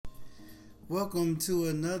Welcome to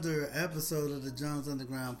another episode of the Jones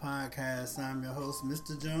Underground Podcast. I'm your host,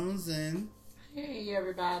 Mr. Jones, and hey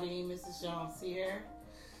everybody, Mrs. Jones here.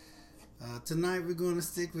 Tonight we're going to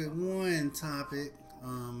stick with one topic.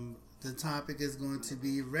 The topic is going to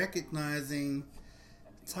be recognizing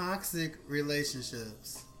toxic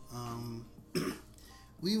relationships.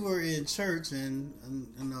 We were in church, and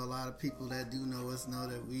I know a lot of people that do know us know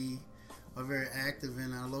that we are very active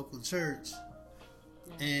in our local church.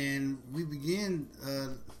 And we began,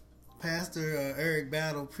 Pastor Eric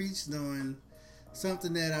Battle preached on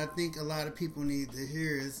something that I think a lot of people need to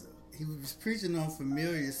hear. He was preaching on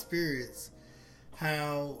familiar spirits,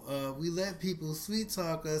 how we let people sweet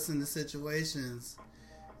talk us into situations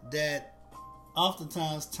that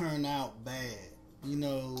oftentimes turn out bad,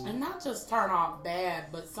 And not just turn out bad,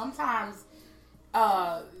 but sometimes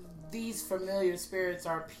these familiar spirits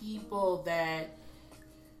are people that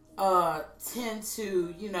tend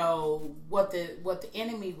to, what the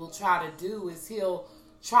enemy will try to do is he'll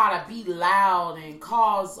try to be loud and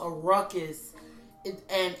cause a ruckus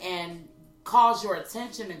and cause your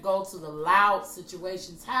attention to go to the loud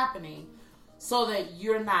situations happening so that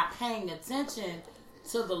you're not paying attention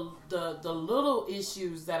to the little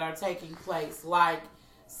issues that are taking place, like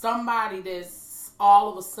somebody that's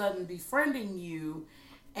all of a sudden befriending you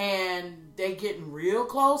and they're getting real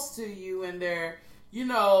close to you and they're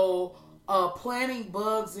planting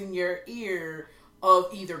bugs in your ear of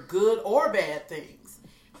either good or bad things.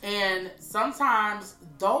 And sometimes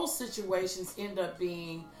those situations end up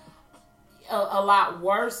being a lot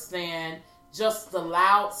worse than just the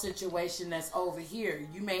loud situation that's over here.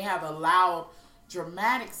 You may have a loud,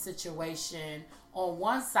 dramatic situation on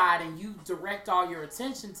one side and you direct all your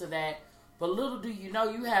attention to that, but little do you know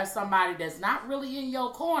you have somebody that's not really in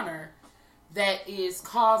your corner that is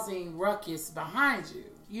causing ruckus behind you,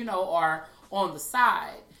 or on the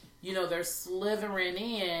side. They're slithering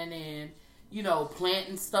in and,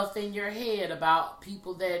 planting stuff in your head about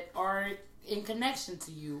people that are in connection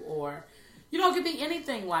to you, or, it could be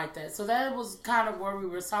anything like that. So that was kind of where we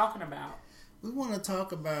were talking about. We want to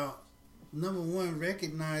talk about, number one,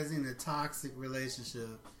 recognizing a toxic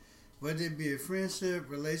relationship, whether it be a friendship,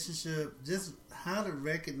 relationship, just how to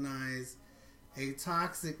recognize a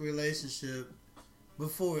toxic relationship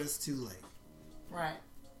before it's too late. Right.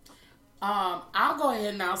 I'll go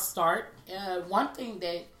ahead and I'll start. One thing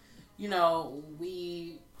that,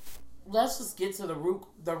 let's just get to the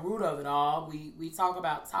root of it all. We talk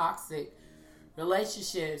about toxic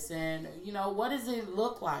relationships and, what does it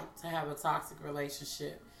look like to have a toxic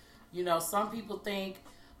relationship? Some people think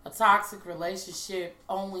a toxic relationship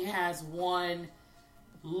only has one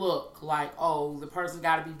look, like, oh, the person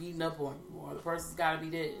got to be beating up on you, or the person's got to be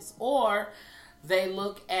this, or they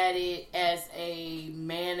look at it as a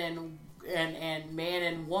man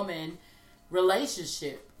and woman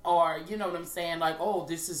relationship, or you know what I'm saying, like, oh,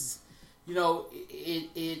 this is,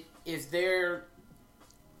 if they're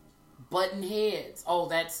butting heads, oh,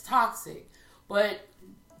 that's toxic. But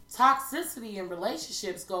toxicity in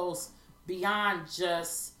relationships goes beyond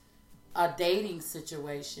just a dating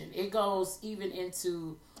situation. It goes even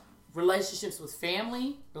into relationships with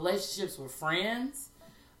family, relationships with friends,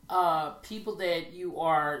 people that you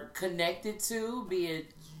are connected to, be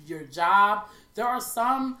it your job. There are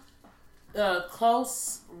some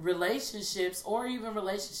close relationships, or even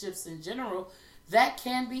relationships in general, that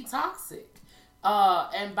can be toxic.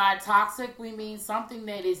 And by toxic, we mean something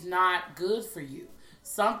that is not good for you,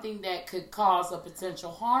 something that could cause a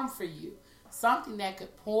potential harm for you, something that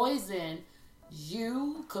could poison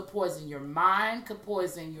you, could poison your mind, could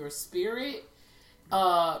poison your spirit,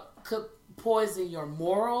 could poison your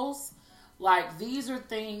morals. Like, these are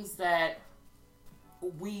things that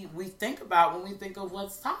we think about when we think of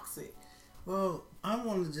what's toxic. Well, I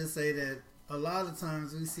want to just say that a lot of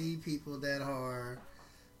times we see people that are,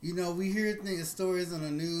 we hear stories on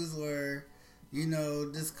the news where,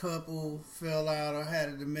 this couple fell out or had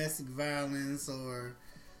a domestic violence, or,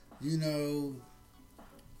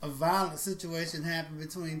 a violent situation happened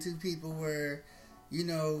between two people where,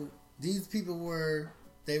 these people were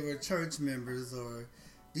church members, or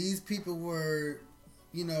these people were,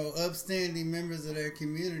 upstanding members of their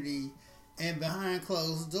community, and behind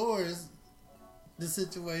closed doors, the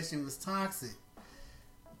situation was toxic.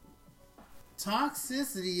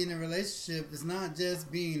 Toxicity in a relationship is not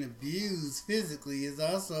just being abused physically, it's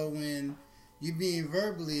also when you're being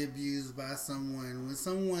verbally abused by someone, when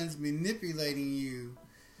someone's manipulating you.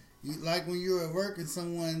 Like when you're at work and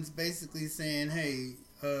someone's basically saying, hey,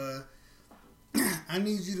 I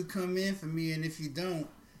need you to come in for me, and if you don't,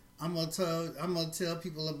 I'm gonna tell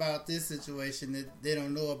people about this situation that they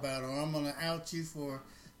don't know about, or I'm gonna out you for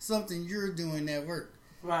something you're doing at work.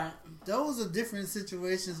 Right. Those are different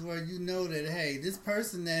situations where you know that, hey, this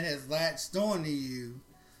person that has latched on to you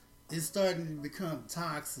is starting to become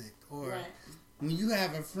toxic. Or when you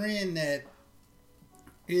have a friend that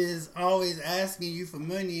is always asking you for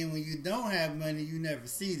money, and when you don't have money, you never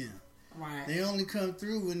see them. Right. They only come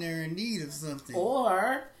through when they're in need of something.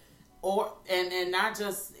 Or not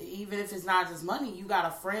just, even if it's not just money, you got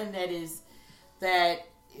a friend that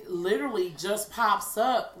literally just pops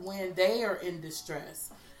up when they are in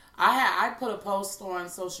distress. I put a post on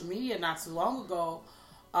social media not too long ago,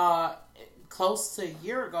 close to a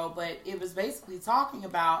year ago, but it was basically talking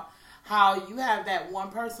about how you have that one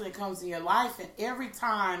person that comes in your life, and every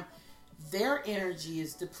time their energy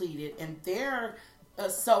is depleted and their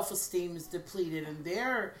self-esteem is depleted and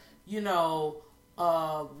their,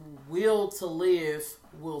 will to live,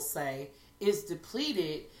 we'll say, is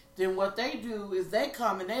depleted, then what they do is they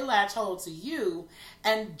come and they latch hold to you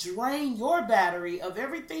and drain your battery of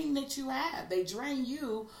everything that you have. They drain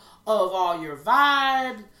you of all your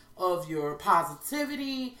vibe, of your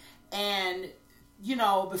positivity, and,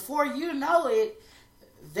 before you know it,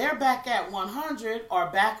 they're back at 100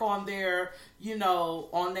 or back on their,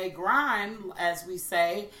 on their grind, as we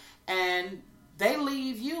say, and they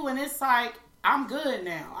leave you and it's like, I'm good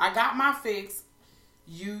now. I got my fix.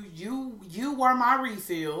 You were my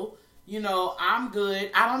refill. I'm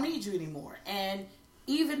good. I don't need you anymore. And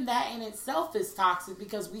even that in itself is toxic,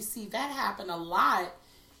 because we see that happen a lot,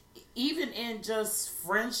 even in just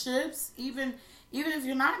friendships, even if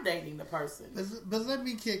you're not dating the person. But let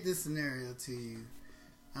me kick this scenario to you.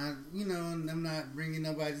 I'm not bringing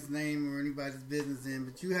nobody's name or anybody's business in,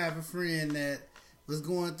 but you have a friend that was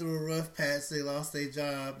going through a rough patch. They lost their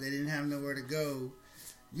job. They didn't have nowhere to go.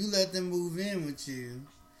 You let them move in with you.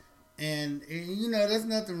 And there's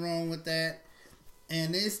nothing wrong with that.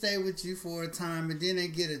 And they stay with you for a time, and then they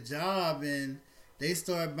get a job, and they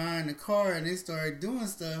start buying a car, and they start doing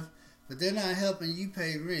stuff, but they're not helping you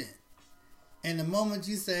pay rent. And the moment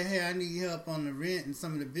you say, hey, I need help on the rent and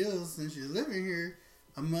some of the bills since you're living here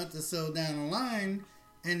a month or so down the line,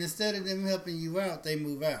 and instead of them helping you out, they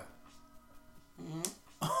move out.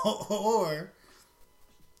 Mm-hmm. Or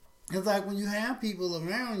it's like when you have people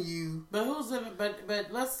around you.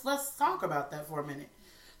 But let's talk about that for a minute.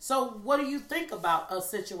 So what do you think about a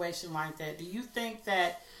situation like that? Do you think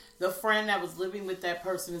that the friend that was living with that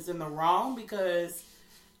person is in the wrong because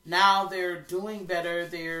now they're doing better,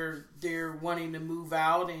 they're wanting to move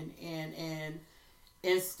out and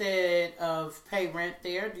instead of pay rent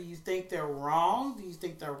there? Do you think they're wrong? Do you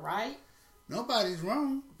think they're right? Nobody's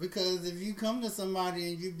wrong, because if you come to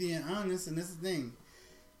somebody and you're being honest, and this is the thing,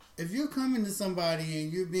 if you're coming to somebody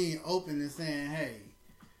and you're being open and saying, hey,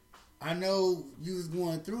 I know you was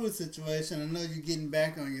going through a situation, I know you're getting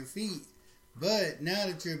back on your feet, but now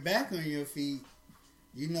that you're back on your feet,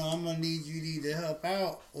 I'm going to need you to either help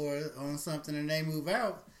out or on something, and they move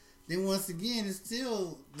out, then once again, it's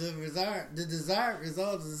still the desired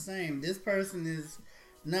result is the same. This person is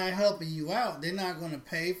not helping you out. They're not going to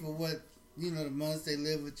pay for what, the months they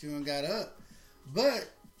live with you and got up. But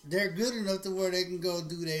they're good enough to where they can go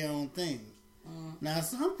do their own thing. Now,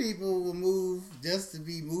 some people will move just to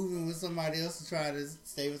be moving with somebody else to try to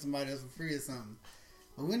stay with somebody else for free or something.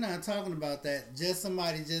 But we're not talking about that. Just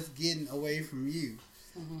somebody just getting away from you.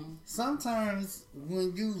 Mm-hmm. Sometimes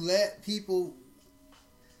when you let people...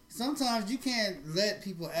 Sometimes you can't let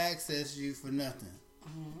people access you for nothing.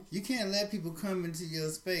 Mm-hmm. You can't let people come into your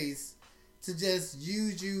space to just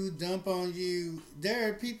use you, dump on you. There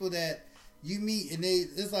are people that you meet and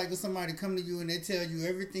it's like if somebody come to you and they tell you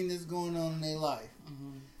everything that's going on in their life.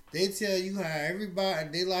 Mm-hmm. They tell you how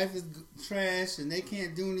their life is trash and they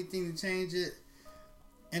can't do anything to change it.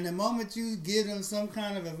 And the moment you give them some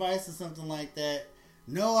kind of advice or something like that,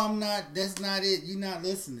 no, I'm not, that's not it, you're not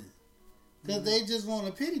listening. Because they just want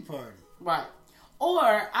a pity party. Right. Or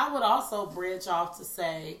I would also branch off to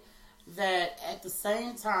say that at the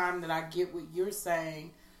same time that I get what you're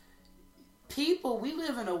saying, we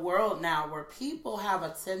live in a world now where people have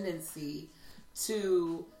a tendency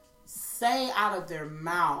to say out of their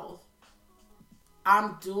mouth,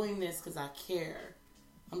 I'm doing this because I care.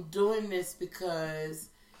 I'm doing this because,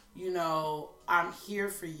 I'm here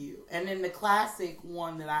for you. And then the classic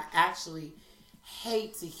one that I actually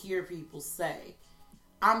hate to hear people say,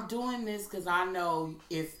 I'm doing this because I know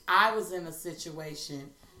if I was in a situation,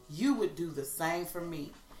 you would do the same for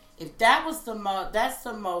me. If that was that's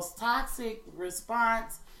the most toxic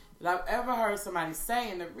response that I've ever heard somebody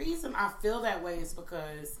say. And the reason I feel that way is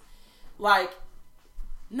because,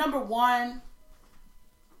 number one,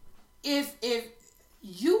 if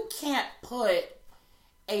you can't put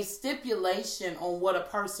a stipulation on what a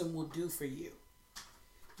person will do for you.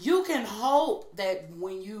 You can hope that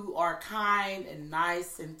when you are kind and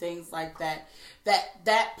nice and things like that,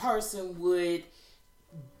 that person would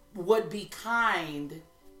be kind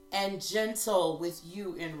and gentle with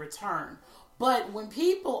you in return. But when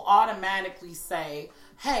people automatically say,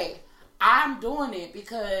 hey, I'm doing it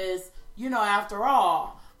because, after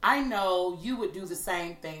all, I know you would do the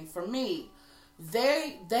same thing for me.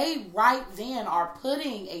 They right then are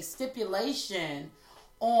putting a stipulation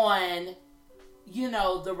on,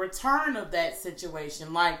 the return of that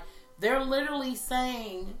situation. Like, they're literally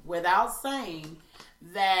saying, without saying,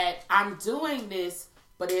 that I'm doing this,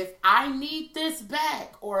 but if I need this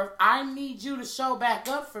back, or if I need you to show back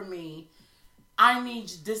up for me,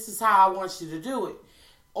 this is how I want you to do it.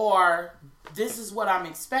 Or this is what I'm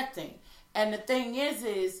expecting. And the thing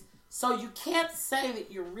is, so you can't say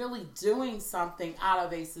that you're really doing something out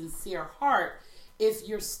of a sincere heart if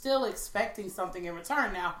you're still expecting something in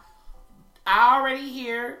return. Now, I already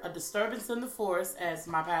hear a disturbance in the force, as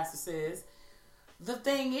my pastor says. The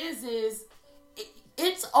thing is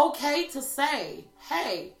it's okay to say,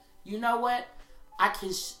 hey, you know what? I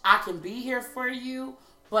can be here for you,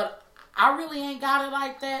 but I really ain't got it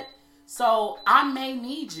like that. So I may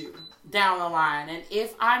need you down the line. And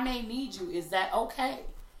if I may need you, is that okay?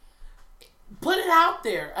 Put it out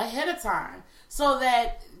there ahead of time so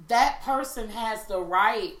that that person has the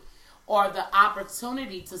right or the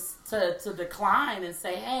opportunity to decline and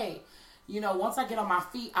say, hey, once I get on my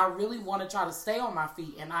feet, I really want to try to stay on my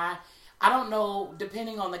feet. And I don't know,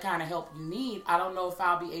 depending on the kind of help you need, I don't know if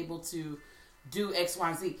I'll be able to do X, Y,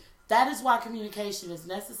 and Z. That is why communication is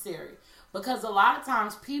necessary. Because a lot of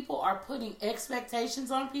times people are putting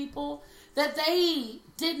expectations on people that they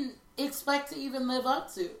didn't expect to even live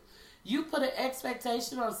up to. You put an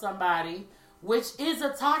expectation on somebody, which is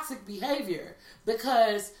a toxic behavior,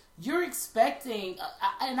 because you're expecting,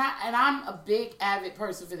 and I'm a big avid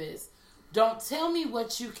person for this. Don't tell me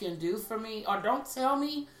what you can do for me, or don't tell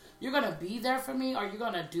me you're going to be there for me, or you're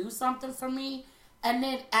going to do something for me, and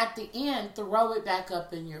then at the end, throw it back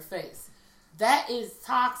up in your face. That is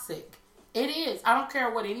toxic. It is. I don't care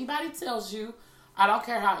what anybody tells you. I don't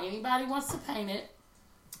care how anybody wants to paint it.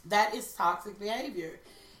 That is toxic behavior.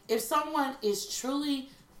 If someone is truly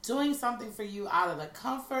doing something for you out of the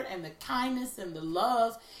comfort and the kindness and the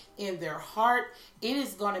love in their heart, it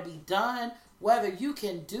is going to be done whether you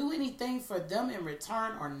can do anything for them in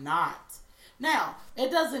return or not. Now, it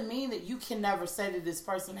doesn't mean that you can never say to this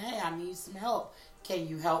person, hey, I need some help. Can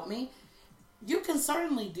you help me? You can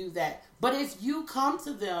certainly do that. But if you come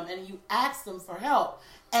to them and you ask them for help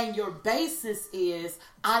and your basis is,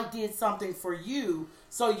 I did something for you,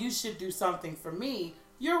 so you should do something for me,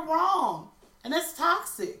 you're wrong. And it's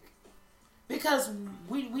toxic. Because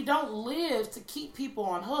we don't live to keep people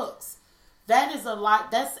on hooks. That is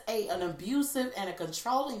that's an abusive and a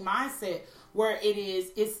controlling mindset where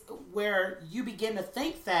it's where you begin to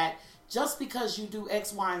think that just because you do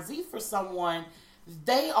X, Y, and Z for someone,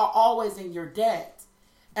 they are always in your debt.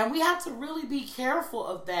 And we have to really be careful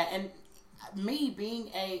of that. And me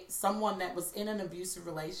being someone that was in an abusive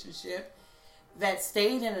relationship, that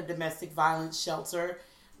stayed in a domestic violence shelter,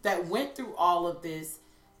 that went through all of this,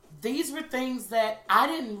 these were things that I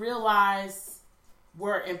didn't realize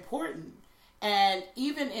were important. And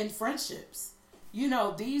even in friendships,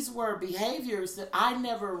 these were behaviors that I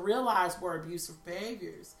never realized were abusive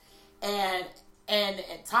behaviors. And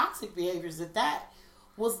toxic behaviors at that,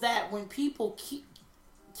 was that when people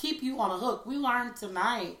keep you on a hook. We learned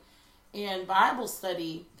tonight in Bible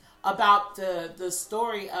study about the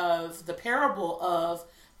story of the parable of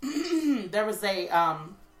there was a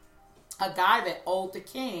guy that owed the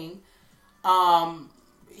king.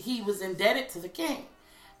 He was indebted to the king.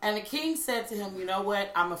 And the king said to him, you know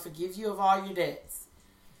what? I'm going to forgive you of all your debts.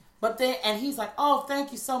 And he's like, oh,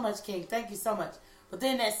 thank you so much, king. Thank you so much. But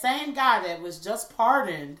then that same guy that was just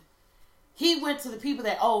pardoned, he went to the people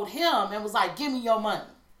that owed him and was like, give me your money.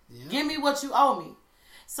 Yeah. Give me what you owe me.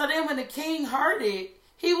 So then when the king heard it,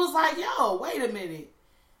 he was like, yo, wait a minute.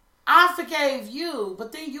 I forgave you,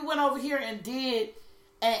 but then you went over here and did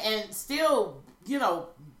and still,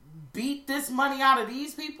 beat this money out of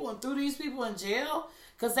these people and threw these people in jail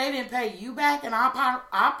because they didn't pay you back, and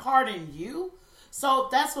I pardoned you. So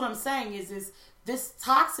that's what I'm saying is this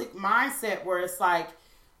toxic mindset where it's like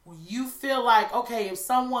you feel like, okay, if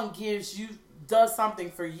someone does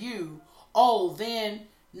something for you, then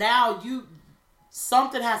now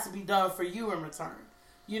something has to be done for you in return.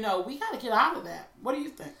 We got to get out of that. What do you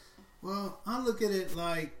think? Well, I look at it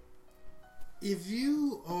like if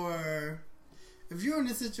you are, if you're in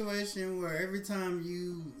a situation where every time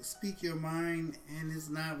you speak your mind and it's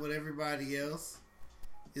not what everybody else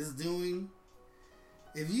is doing,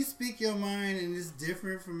 if you speak your mind and it's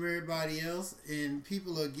different from everybody else and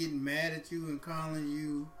people are getting mad at you and calling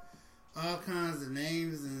you all kinds of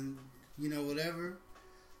names and, whatever,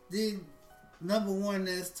 then number one,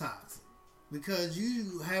 that's toxic. Because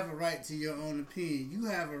you have a right to your own opinion. You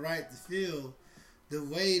have a right to feel the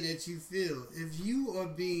way that you feel. If you are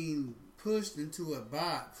being pushed into a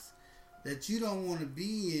box that you don't want to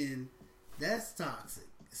be in, that's toxic.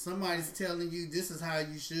 Somebody's telling you this is how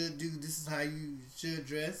you should do, this is how you should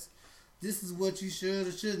dress, this is what you should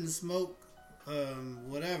or shouldn't smoke,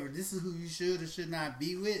 whatever. This is who you should or should not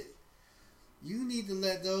be with. You need to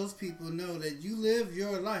let those people know that you live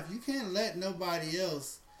your life. You can't let nobody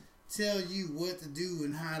else tell you what to do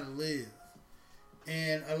and how to live.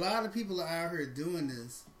 And a lot of people are out here doing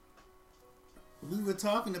this. We were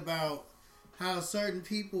talking about how certain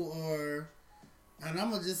people are, and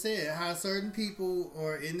I'm going to just say it, how certain people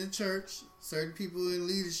are in the church, certain people in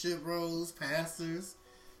leadership roles, pastors,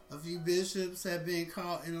 a few bishops have been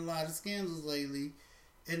caught in a lot of scandals lately.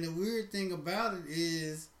 And the weird thing about it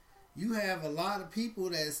is you have a lot of people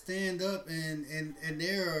that stand up and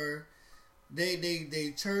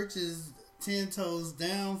they churches 10 toes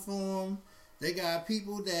down for them. They got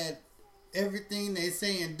people that everything they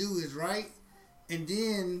say and do is right. And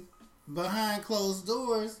then behind closed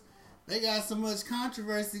doors, they got so much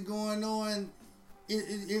controversy going on.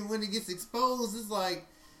 When it gets exposed, it's like,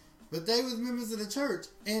 but they was members of the church.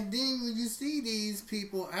 And then when you see these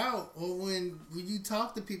people out, or when you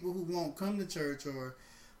talk to people who won't come to church, or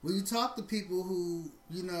when you talk to people who,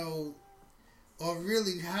 are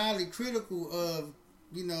really highly critical of,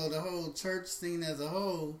 the whole church scene as a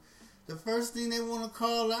whole, the first thing they want to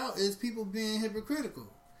call out is people being hypocritical.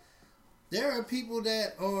 There are people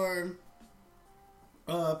that are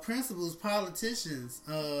principals, politicians,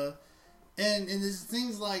 and it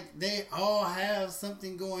seems like they all have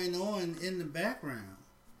something going on in the background.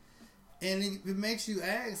 And it makes you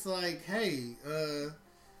ask, like, hey, who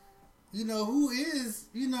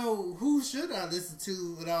should I listen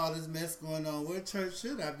to with all this mess going on? What church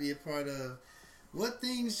should I be a part of? What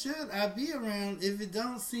things should I be around if it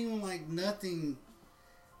don't seem like nothing?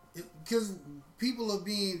 Because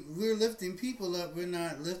we're lifting people up, we're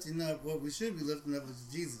not lifting up what we should be lifting up, which is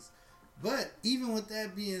Jesus. But even with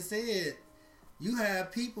that being said, you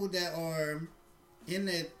have people that are in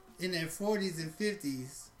their 40s and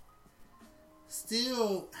 50s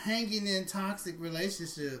still hanging in toxic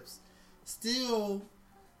relationships, still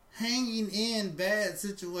hanging in bad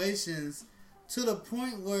situations to the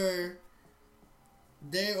point where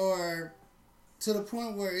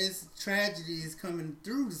it's tragedies coming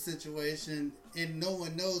through the situation and no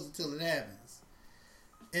one knows until it happens.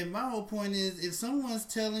 And my whole point is, if someone's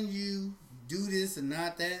telling you do this and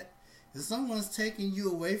not that, if someone's taking you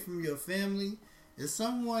away from your family, if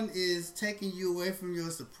someone is taking you away from your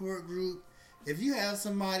support group, if you have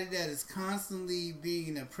somebody that is constantly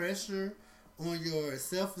being a pressure on your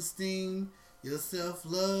self-esteem, your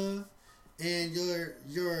self-love, and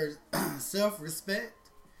your self-respect,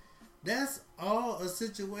 that's all a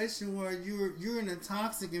situation where you're in a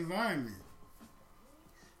toxic environment.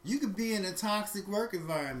 You could be in a toxic work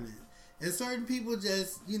environment. And certain people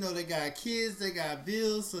just, they got kids, they got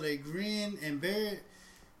bills, so they grin and bear it.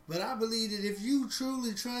 But I believe that if you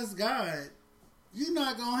truly trust God, you're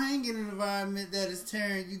not going to hang in an environment that is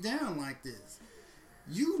tearing you down like this.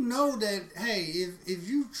 You know that, hey, if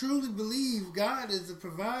you truly believe God is a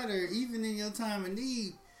provider, even in your time of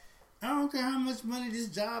need, I don't care how much money this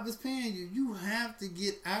job is paying you, you have to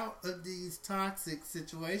get out of these toxic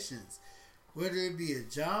situations. Whether it be a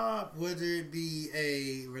job, whether it be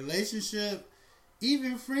a relationship,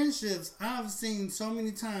 even friendships. I've seen so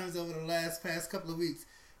many times over the past couple of weeks,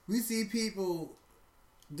 we see people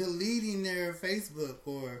deleting their Facebook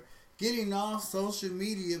or getting off social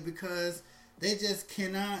media because they just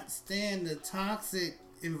cannot stand the toxic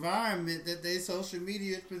environment that their social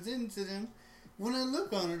media is presenting to them when they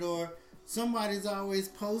look on it, or somebody's always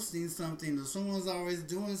posting something, or someone's always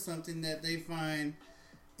doing something that they find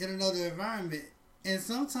in another environment. And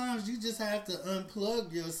sometimes you just have to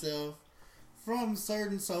unplug yourself from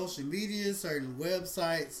certain social media, certain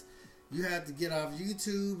websites. You have to get off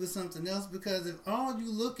YouTube or something else, because if all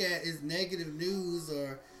you look at is negative news,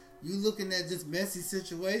 or you looking at just messy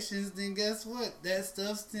situations, then guess what? That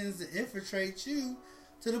stuff tends to infiltrate you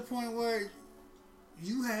to the point where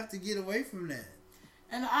you have to get away from that.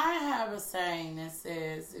 And I have a saying that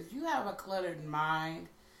says, if you have a cluttered mind,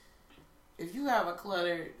 you're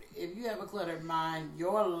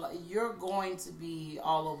going to be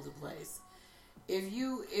all over the place.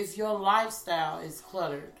 if your lifestyle is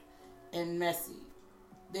cluttered and messy,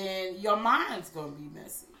 then your mind's gonna be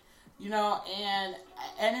messy. And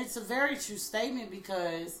it's a very true statement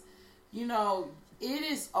because, it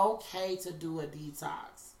is okay to do a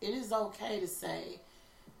detox. It is okay to say,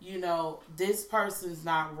 this person's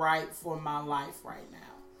not right for my life right now.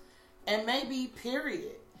 And maybe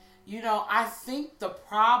period. I think the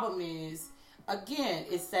problem is, again,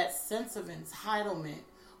 it's that sense of entitlement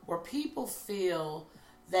where people feel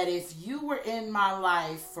that if you were in my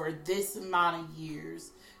life for this amount of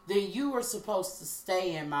years, then you were supposed to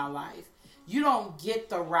stay in my life. You don't get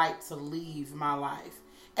the right to leave my life.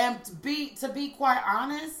 And to be quite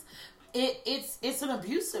honest, it's an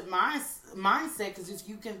abusive mindset, because if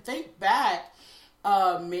you can think back,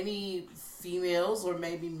 many females or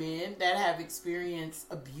maybe men that have experienced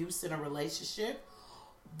abuse in a relationship,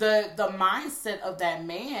 the mindset of that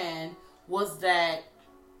man was that,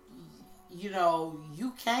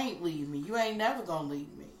 you can't leave me. You ain't never gonna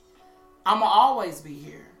leave me. I'ma always be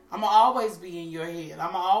here. I'ma always be in your head.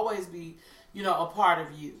 I'ma always be, a part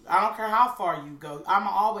of you. I don't care how far you go. I'ma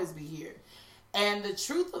always be here. And the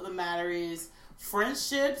truth of the matter is,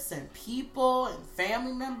 friendships and people and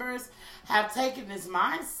family members have taken this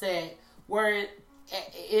mindset where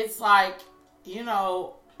it's like,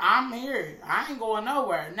 I'm here. I ain't going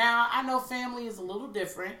nowhere. Now, I know family is a little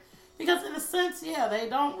different because in a sense, yeah, they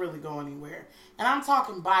don't really go anywhere. And I'm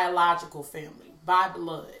talking biological family, by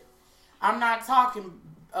blood. I'm not talking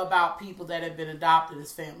about people that have been adopted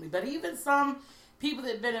as family, but even some people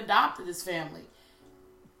that have been adopted as family.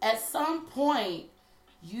 At some point,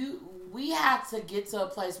 we have to get to a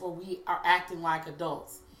place where we are acting like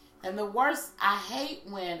adults. And the worst, I hate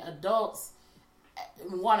when adults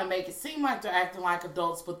want to make it seem like they're acting like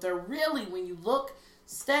adults, but they're really, when you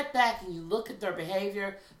step back and you look at their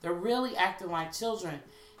behavior, they're really acting like children,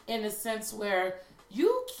 in the sense where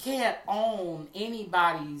you can't own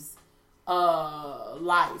anybody's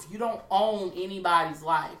life. You don't own anybody's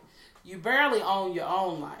life. You barely own your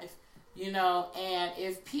own life. And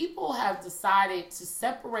if people have decided to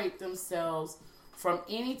separate themselves from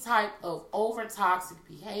any type of over toxic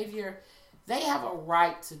behavior, they have a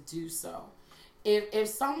right to do so. If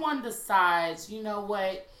someone decides,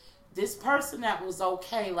 this person that was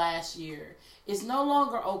okay last year is no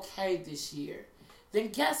longer okay this year, then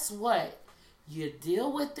guess what? You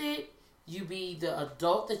deal with it. You be the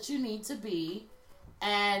adult that you need to be.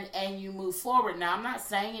 And you move forward. Now, I'm not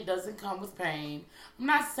saying it doesn't come with pain. I'm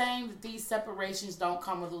not saying that these separations don't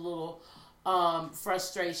come with a little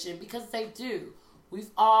frustration, because they do. We've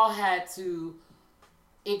all had to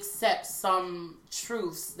accept some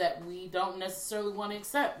truths that we don't necessarily want to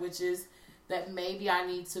accept, which is that maybe I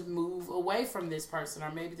need to move away from this person,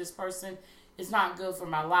 or maybe this person is not good for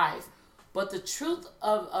my life. But the truth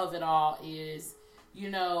of it all is,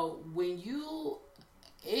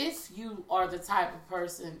 if you are the type of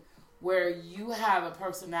person where you have a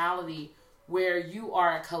personality where you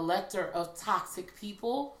are a collector of toxic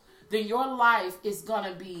people, then your life is going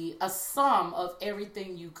to be a sum of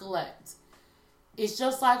everything you collect. It's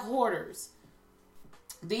just like hoarders.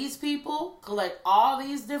 These people collect all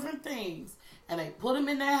these different things, and they put them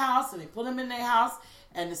in their house,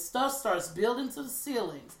 and the stuff starts building to the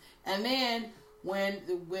ceilings. And then when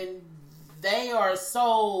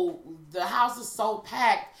the house is so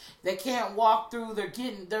packed, they can't walk through,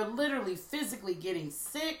 they're literally physically getting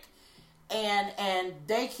sick, and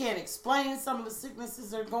they can't explain some of the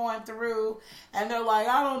sicknesses they're going through, and they're like,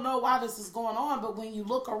 I don't know why this is going on. But when you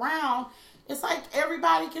look around, it's like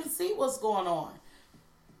everybody can see what's going on.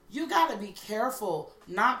 You got to be careful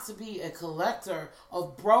not to be a collector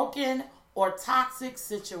of broken or toxic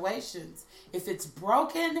situations. If it's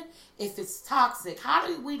broken, if it's toxic, how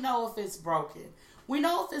do we know if it's broken? We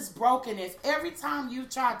know if it's broken if every time you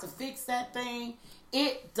try to fix that thing,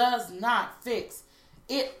 it does not fix.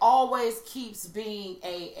 It always keeps being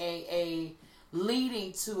a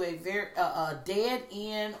leading to a dead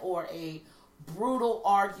end or a brutal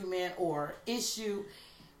argument or issue.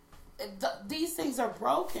 These things are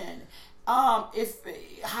broken. How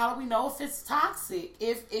do we know if it's toxic?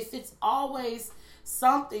 If it's always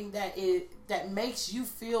something that makes you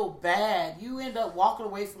feel bad, you end up walking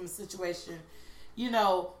away from a situation.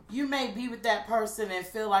 You may be with that person and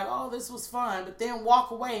feel like, oh, this was fun, but then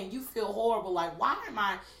walk away and you feel horrible. Like, why am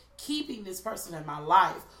I keeping this person in my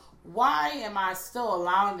life? Why am I still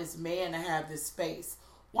allowing this man to have this space?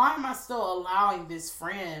 Why am I still allowing this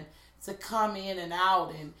friend to come in and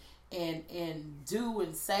out and do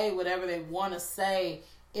and say whatever they want to say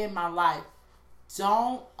in my life?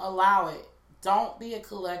 Don't allow it. Don't be a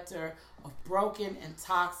collector of broken and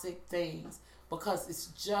toxic things. because it's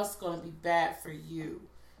just going to be bad for you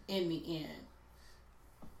in the end.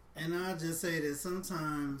 And I'll just say that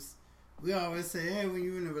sometimes we always say, hey, when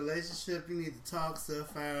you're in a relationship, you need to talk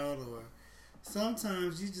stuff out, or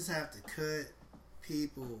sometimes you just have to cut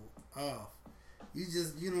people off. You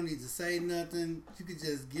don't need to say nothing. You could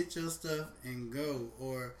just get your stuff and go.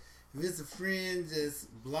 Or if it's a friend,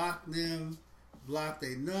 just block them, block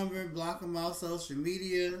their number, block them off social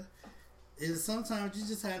media. And sometimes you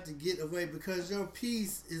just have to get away because your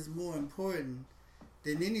peace is more important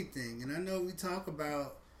than anything. And I know we talk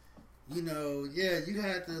about, you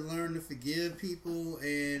have to learn to forgive people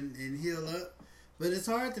and heal up. But it's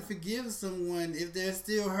hard to forgive someone if they're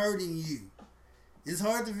still hurting you. It's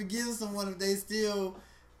hard to forgive someone if they're still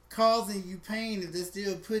causing you pain, if they're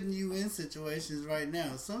still putting you in situations right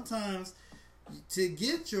now. Sometimes to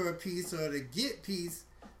get your peace or to get peace,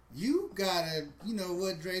 you gotta,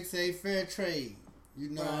 what Drake say, fair trade.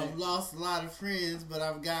 Right. I've lost a lot of friends, but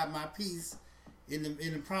I've got my peace in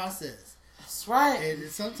the process. That's right.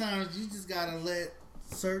 And sometimes you just gotta let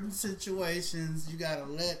certain situations, you gotta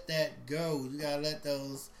let that go. You gotta let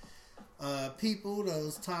those people,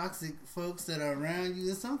 those toxic folks that are around you.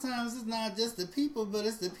 And sometimes it's not just the people, but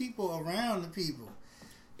it's the people around the people.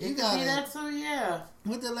 You gotta see that too, yeah.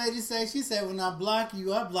 What the lady say? She said, "When I block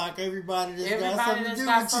you, I block everybody that's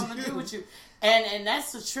got something to do with you." And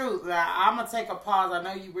that's the truth. I'm gonna take a pause. I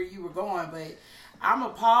know where you were going, but I'm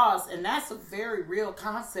gonna pause. And that's a very real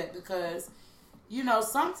concept because,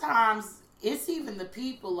 sometimes it's even the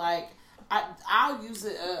people. Like I'll use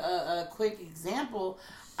a quick example.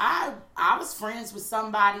 I was friends with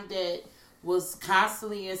somebody that was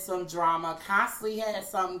constantly in some drama, constantly had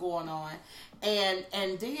something going on.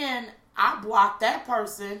 And then I blocked that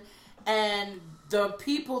person, and the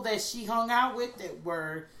people that she hung out with that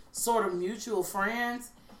were sort of mutual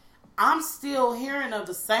friends, I'm still hearing of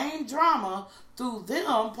the same drama through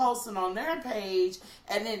them posting on their page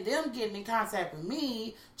and then them getting in contact with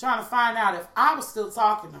me, trying to find out if I was still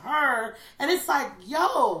talking to her. And it's like,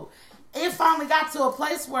 it finally got to a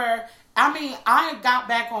place where, I got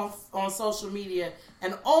back on social media,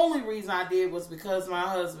 and the only reason I did was because my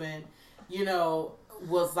husband,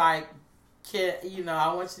 was like,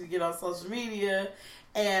 I want you to get on social media.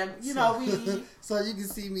 And, we... So you can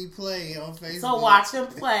see me play on Facebook. So watch him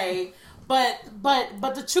play. But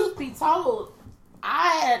the truth be told, I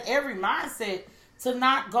had every mindset to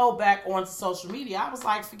not go back onto social media. I was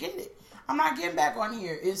like, forget it. I'm not getting back on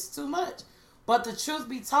here. It's too much. But the truth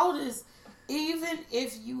be told is, even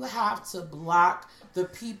if you have to block the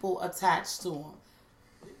people attached to them,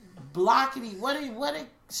 blockity, what did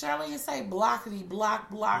Shirley say? Blockity, block.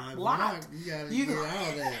 You gotta get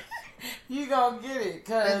all that. You gonna get it,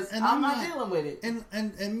 because I'm not dealing with it.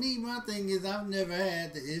 And me, my thing is, I've never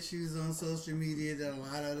had the issues on social media that a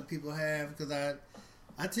lot of other people have, because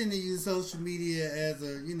I tend to use social media as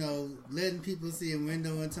a, letting people see a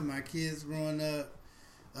window into my kids growing up,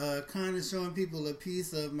 kind of showing people a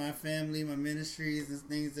piece of my family, my ministries, and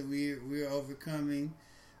things that we're overcoming.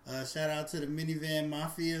 Shout out to the Minivan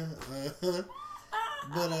Mafia.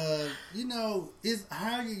 But, it's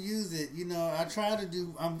how you use it.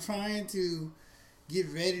 I'm trying to get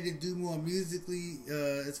ready to do more musically,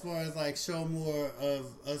 as far as like show more of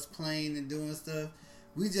us playing and doing stuff.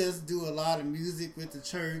 We just do a lot of music with the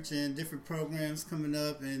church and different programs coming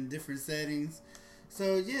up in different settings.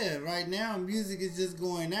 So yeah, right now music is just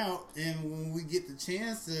going out, and when we get the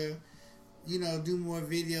chance to, do more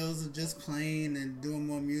videos of just playing and doing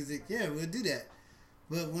more music, yeah, we'll do that.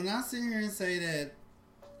 But when I sit here and say that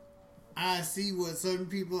I see what certain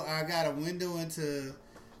people, I got a window into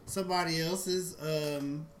somebody else's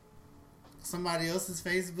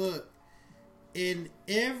Facebook, and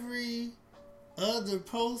every other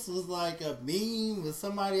post was like a meme with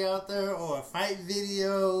somebody out there, or a fight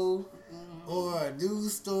video, or a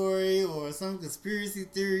news story, or some conspiracy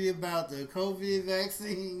theory about the COVID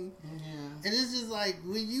vaccine. Yeah. And it's just like,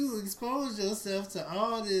 when you expose yourself to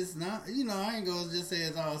all this, not, I ain't gonna just say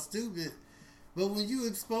it's all stupid, but when you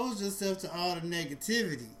expose yourself to all the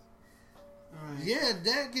negativity, right, yeah,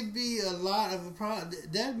 that could be a lot of a problem.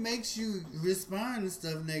 That makes you respond to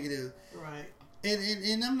stuff negative. Right.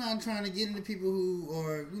 And I'm not trying to get into people who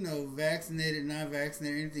are, vaccinated, not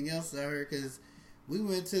vaccinated, anything else I heard, because we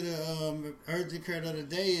went to the urgent care the other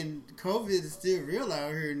day, and COVID is still real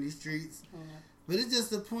out here in these streets. Yeah. But it's just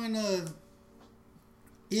the point of,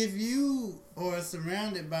 if you are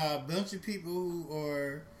surrounded by a bunch of people who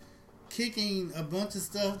are kicking a bunch of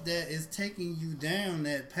stuff that is taking you down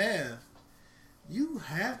that path, you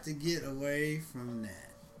have to get away from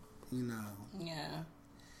that, Yeah.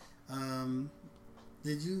 I'm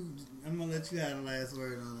gonna let you have the last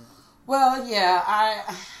word on it. Well, yeah,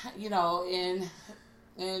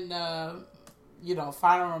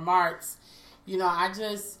 final remarks, I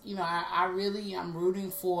just, I really, I'm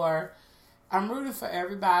rooting for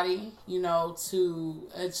everybody, to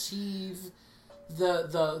achieve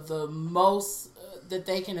the most that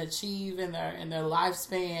they can achieve in their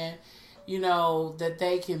lifespan, that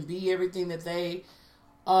they can be everything that they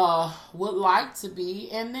would like to be,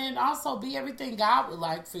 and then also be everything God would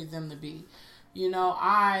like for them to be.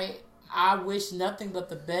 I wish nothing but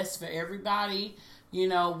the best for everybody.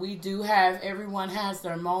 Everyone has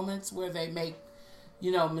their moments where they make,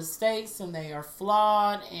 mistakes, and they are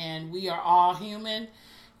flawed, and we are all human,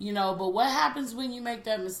 but what happens when you make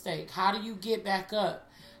that mistake? How do you get back up?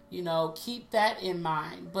 Keep that in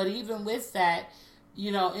mind. But even with that,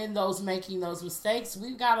 in those making those mistakes,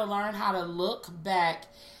 we've got to learn how to look back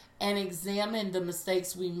and examine the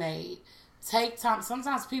mistakes we made. Take time.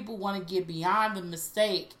 Sometimes people want to get beyond the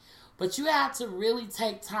mistake, but you have to really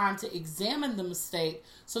take time to examine the mistake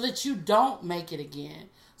so that you don't make it again,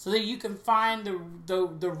 so that you can find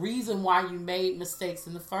the reason why you made mistakes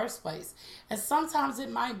in the first place. And sometimes it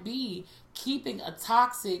might be keeping a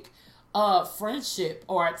toxic friendship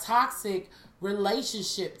or a toxic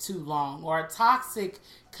relationship too long, or a toxic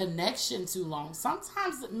connection too long.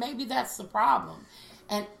 Sometimes maybe that's the problem.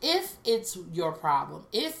 And if it's your problem,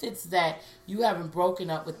 if it's that you haven't broken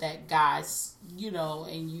up with that guy,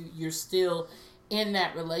 and you're still in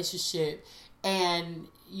that relationship, and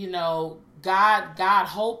God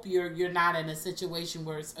hope you're not in a situation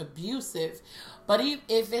where it's abusive. But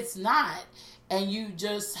if it's not, and you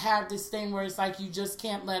just have this thing where it's like you just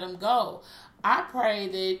can't let him go, I pray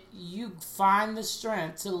that you find the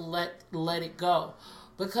strength to let it go,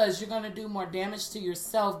 because you're going to do more damage to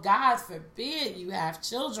yourself. God forbid you have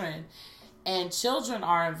children, and children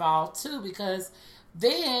are involved too, because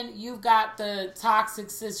then you've got the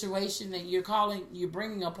toxic situation that you're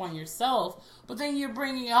bringing upon yourself, but then you're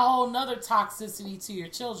bringing a whole nother toxicity to your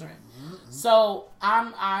children. Mm-hmm. So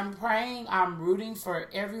I'm praying, I'm rooting for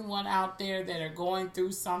everyone out there that are going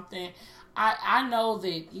through something. I know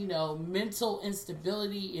that, mental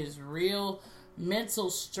instability is real. Mental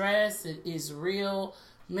stress is real.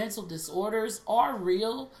 Mental disorders are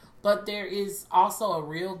real. But there is also a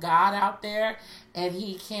real God out there, and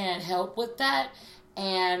he can help with that.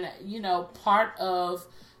 And, part of,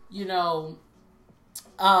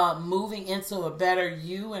 moving into a better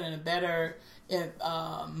you and a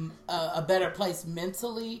better place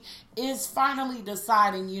mentally is finally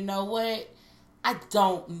deciding, you know what? I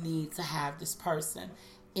don't need to have this person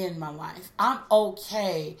in my life. I'm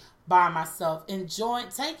okay by myself.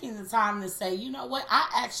 Taking the time to say, you know what? I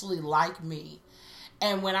actually like me.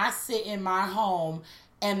 And when I sit in my home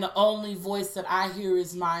and the only voice that I hear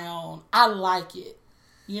is my own, I like it.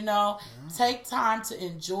 Take time to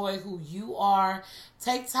enjoy who you are.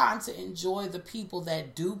 Take time to enjoy the people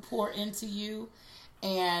that do pour into you.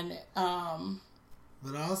 And,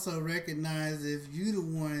 but also recognize if you the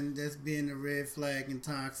one that's being a red flag and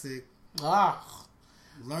toxic,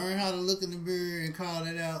 learn how to look in the mirror and call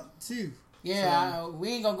it out too. Yeah, so,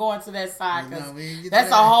 we ain't gonna go into that side because that's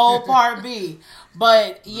a whole part B.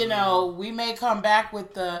 But we may come back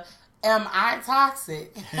with the "Am I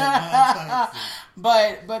toxic?"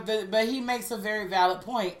 But he makes a very valid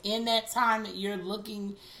point. In that time that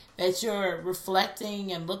you're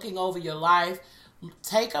reflecting and looking over your life,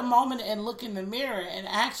 take a moment and look in the mirror and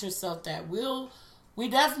ask yourself that. We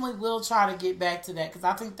definitely will try to get back to that, because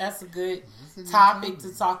I think that's a good topic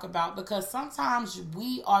to talk about, because sometimes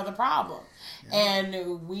we are the problem. Yeah.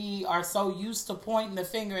 And we are so used to pointing the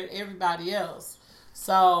finger at everybody else.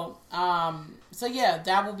 So yeah,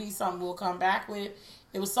 that will be something we'll come back with.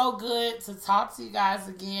 It was so good to talk to you guys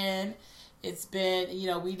again. It's been,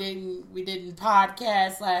 we didn't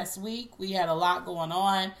podcast last week. We had a lot going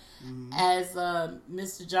on. Mm-hmm. As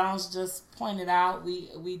Mr. Jones just pointed out,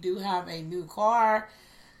 we do have a new car.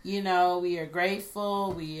 We are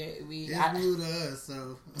grateful. It's new to us,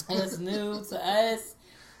 so it's new to us.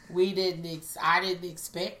 I didn't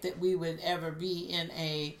expect that we would ever be in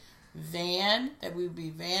a van, that we would be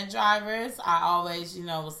van drivers. I always,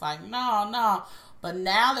 was like, no. But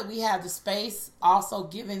now that we have the space, also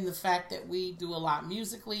given the fact that we do a lot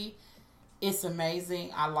musically, it's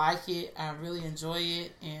amazing. I like it. I really enjoy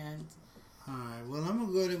it. And all right. Well, I'm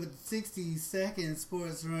gonna go there with the 60-second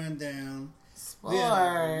sports rundown. Sports.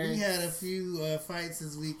 We had a few fights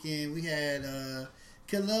this weekend. We had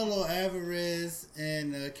Canelo Alvarez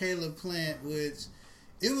and Caleb Plant, which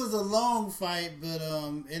it was a long fight, but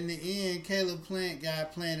in the end, Caleb Plant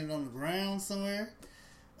got planted on the ground somewhere.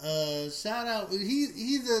 Shout out.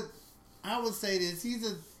 I would say this.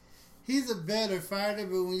 he's a better fighter,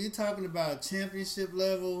 but when you're talking about championship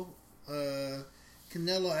level,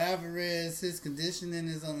 Canelo Alvarez, his conditioning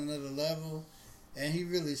is on another level, and he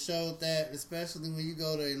really showed that, especially when you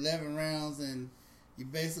go to 11 rounds and you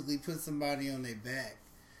basically put somebody on their back.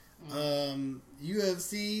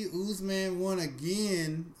 UFC, Usman won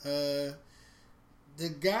again. The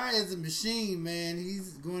guy is a machine, man.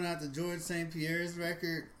 He's going out to George St. Pierre's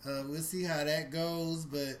record. We'll see how that goes,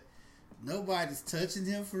 but nobody's touching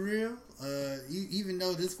him for real. Even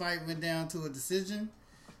though this fight went down to a decision,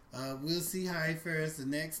 we'll see how he fares the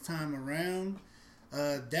next time around.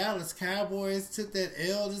 Dallas Cowboys took that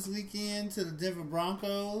L this weekend to the Denver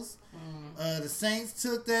Broncos. The Saints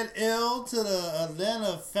took that L to the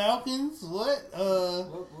Atlanta Falcons. What?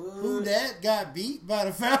 Who that got beat by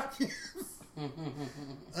the Falcons?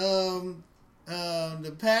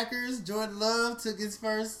 The Packers, Jordan Love took his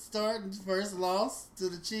first start and first loss to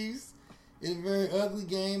the Chiefs in a very ugly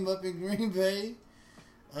game up in Green Bay.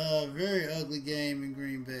 Very ugly game in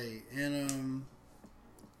Green Bay.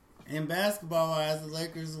 And basketball wise, the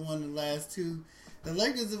Lakers won the last two. The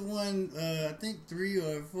Lakers have won, I think, 3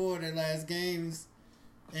 or 4 of their last games.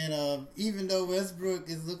 And even though Westbrook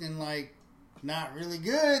is looking like not really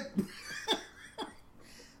good,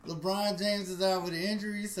 LeBron James is out with an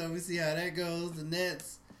injury, so we see how that goes. The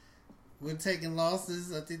Nets were taking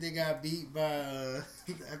losses. I think they got beat by,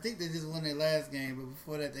 I think they just won their last game, but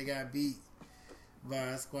before that they got beat by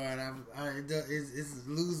a squad. It's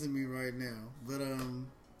losing me right now. But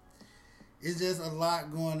it's just a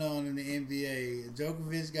lot going on in the NBA.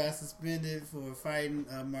 Djokovic got suspended for fighting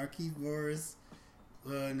Markieff Morris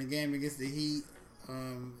in the game against the Heat.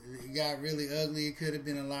 It got really ugly. It could have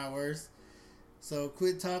been a lot worse. So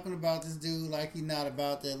quit talking about this dude like he's not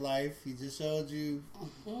about that life. He just showed you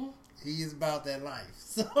he is about that life.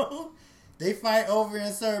 So they fight over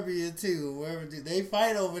in Serbia too, or wherever they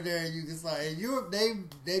fight over there. You can in Europe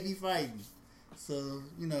they be fighting. So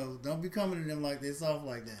don't be coming to them like they soft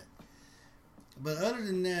like that. But other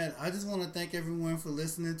than that, I just want to thank everyone for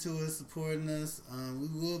listening to us, supporting us. We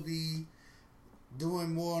will be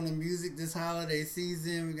doing more on the music this holiday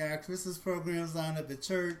season. We got Christmas programs lined up at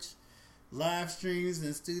church, live streams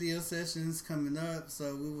and studio sessions coming up.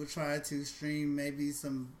 So we will try to stream maybe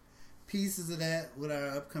some pieces of that with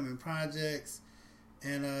our upcoming projects.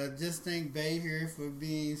 And just thank Bay here for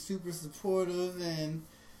being super supportive and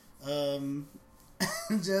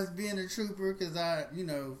just being a trooper, because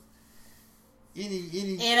it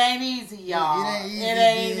ain't easy, y'all. It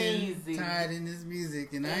ain't easy. Tied in this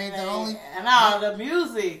music, and I ain't the only. No, the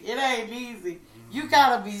music, it ain't easy. You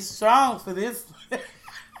gotta be strong for this.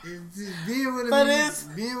 Being with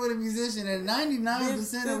a musician, and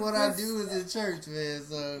 99% of what I do is in church, man.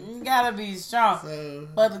 So you gotta be strong.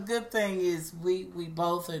 But the good thing is we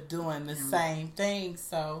both are doing the same thing.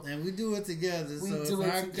 So and we do it together.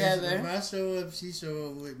 If I show up, she show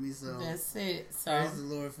up with me. So that's it. So praise the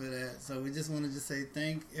Lord for that. So we just wanted to say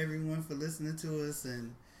thank everyone for listening to us,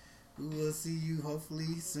 and we will see you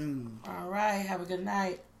hopefully soon. All right. Have a good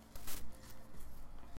night.